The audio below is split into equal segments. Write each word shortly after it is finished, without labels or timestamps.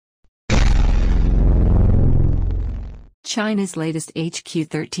China's latest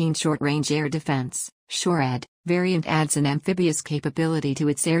HQ-13 short-range air defense, SHORAD, variant adds an amphibious capability to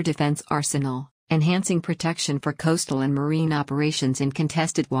its air defense arsenal, enhancing protection for coastal and marine operations in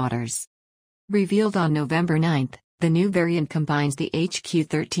contested waters. Revealed on November 9, the new variant combines the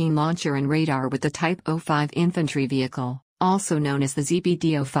HQ-13 launcher and radar with the Type 05 infantry vehicle, also known as the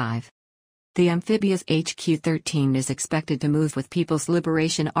ZBD-05. The amphibious HQ-13 is expected to move with People's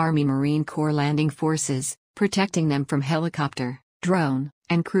Liberation Army Marine Corps landing forces, protecting them from helicopter, drone,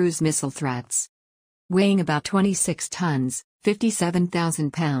 and cruise missile threats. Weighing about 26 tons,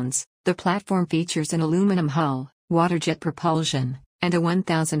 57,000 pounds, the platform features an aluminum hull, water-jet propulsion, and a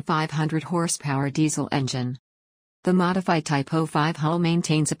 1,500 horsepower diesel engine. The modified Type 05 hull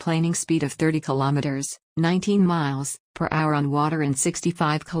maintains a planing speed of 30 km, 19 miles per hour on water and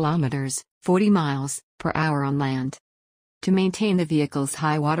 65 km, 40 miles per hour on land. To maintain the vehicle's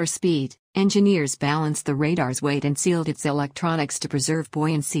high water speed, engineers balanced the radar's weight and sealed its electronics to preserve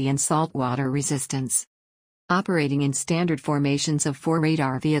buoyancy and saltwater resistance. Operating in standard formations of 4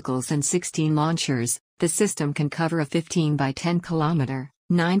 radar vehicles and 16 launchers, the system can cover a 15 by 10 km,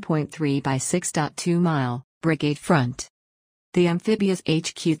 9.3 by 6.2 mile, brigade front. The amphibious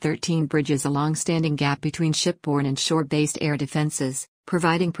HQ-13 bridges a long-standing gap between shipborne and shore-based air defenses,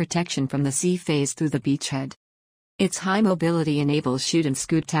 providing protection from the sea phase through the beachhead. Its high mobility enables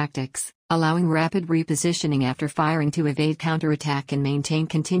shoot-and-scoot tactics, allowing rapid repositioning after firing to evade counterattack and maintain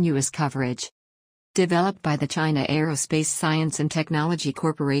continuous coverage. Developed by the China Aerospace Science and Technology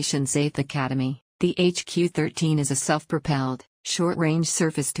Corporation Safe Academy, the HQ-13 is a self-propelled, short-range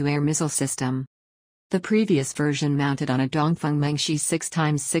surface-to-air missile system. The previous version mounted on a Dongfeng Mengshi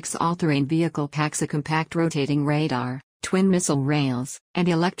 6x6 all-terrain vehicle packs a compact rotating radar, twin missile rails, and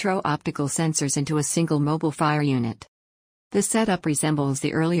electro-optical sensors into a single mobile fire unit. The setup resembles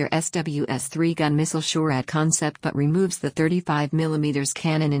the earlier SWS-3 gun missile SHORAD concept but removes the 35mm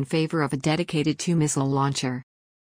cannon in favor of a dedicated 2-missile launcher.